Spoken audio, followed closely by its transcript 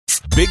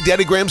Big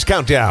Daddy Graham's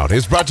Countdown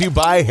is brought to you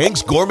by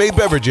Hank's Gourmet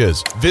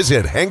Beverages.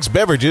 Visit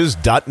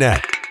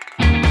hanksbeverages.net.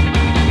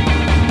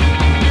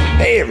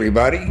 Hey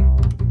everybody,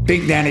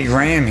 Big Daddy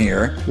Graham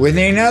here with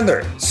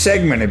another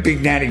segment of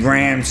Big Daddy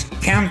Graham's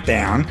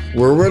Countdown,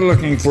 where we're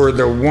looking for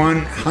the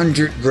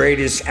 100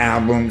 greatest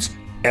albums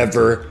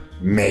ever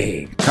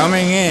made.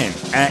 Coming in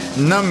at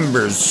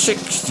number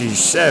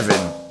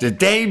 67, the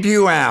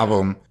debut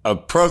album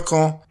of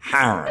Procol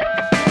Harum.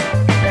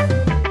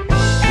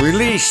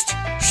 Released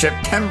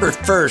September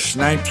 1st,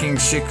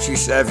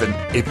 1967,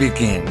 it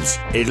begins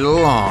a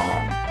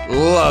long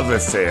love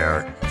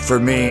affair for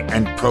me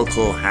and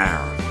Procol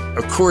Harum.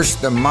 Of course,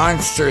 the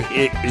monster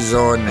hit is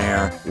on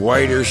there,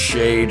 Whiter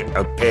Shade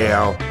of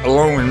Pale,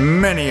 along with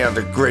many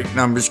other great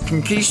numbers,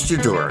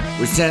 Conquistador,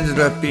 which ended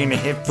up being a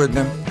hit for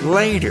them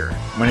later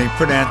when they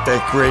put out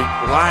that great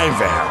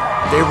live album.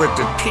 They were at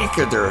the peak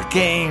of their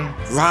game,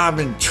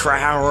 Robin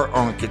Trower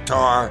on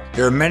guitar.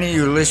 There are many of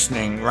you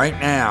listening right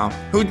now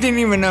who didn't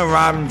even know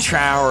Robin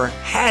Trower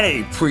had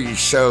a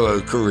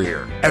pre-solo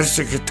career as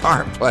a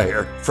guitar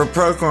player for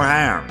Procol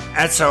Harum.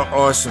 That's how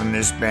awesome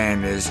this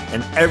band is,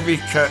 and every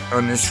cut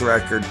on this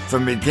record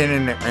from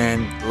beginning to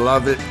end,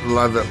 love it,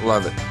 love it,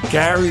 love it.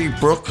 Gary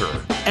Brooker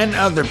and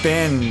other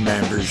band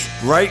members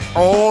write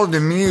all the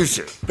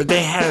music, but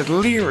they had a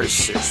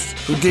lyricist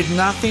who did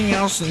nothing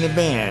else in the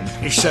band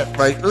except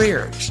write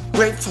lyrics.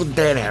 Grateful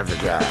Dead have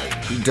a guy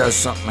who does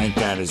something like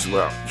that as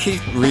well.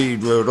 Keith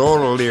Reed wrote all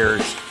the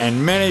lyrics,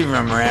 and many of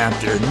them are out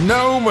there.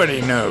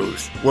 Nobody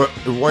knows what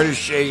the Whiter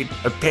Shade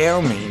of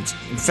Pale means.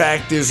 In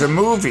fact, there's a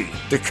movie,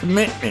 The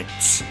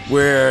Commitments,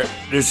 where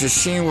there's a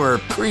scene where a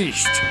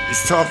priest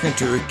is talking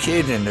to a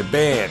kid in the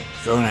band,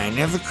 going, I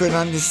never could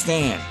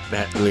understand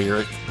that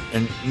lyric.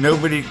 And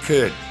nobody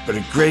could, but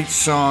a great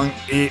song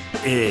it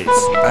is.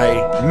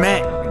 I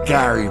met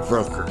Gary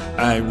Brooker.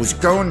 I was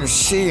going to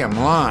see him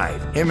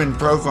live, him and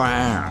Procol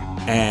Harum.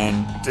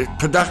 And the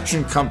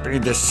production company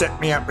that set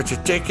me up with the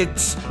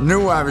tickets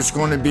knew I was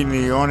going to be in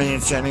the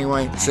audience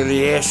anyway, so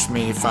they asked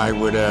me if I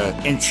would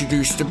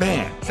introduce the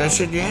band. So I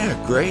said, yeah,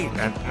 great,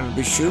 that'll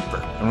be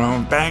super. And when I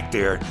went back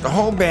there, the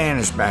whole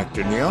band is back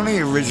there. The only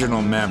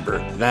original member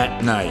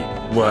that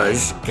night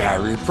was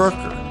Gary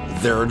Brooker,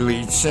 their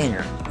lead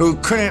singer, who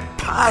couldn't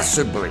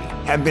possibly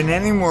have been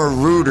any more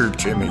ruder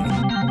to me.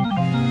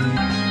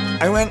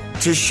 I went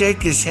to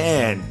shake his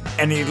hand,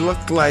 and he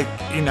looked like,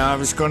 I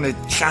was going to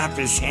chop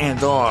his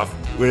hand off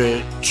with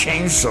a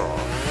chainsaw.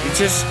 He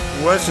just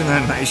wasn't a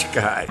nice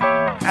guy.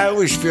 I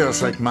always feel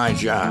it's like my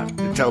job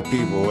to tell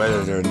people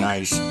whether they're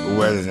nice or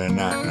whether they're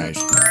not nice.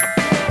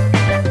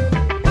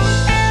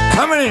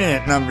 Coming in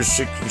at number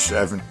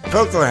 67,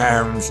 Procol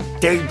Harum's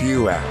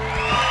debut album.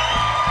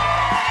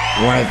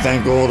 I want to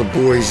thank all the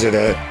boys at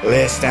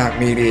Last Out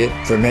Media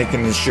for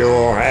making the show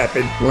all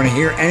happen. If you want to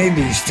hear any of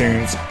these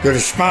tunes, go to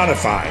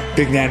Spotify,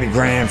 Big Daddy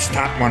Graham's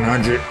Top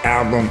 100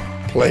 Album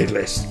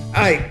Playlist.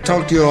 All right,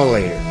 talk to you all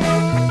later.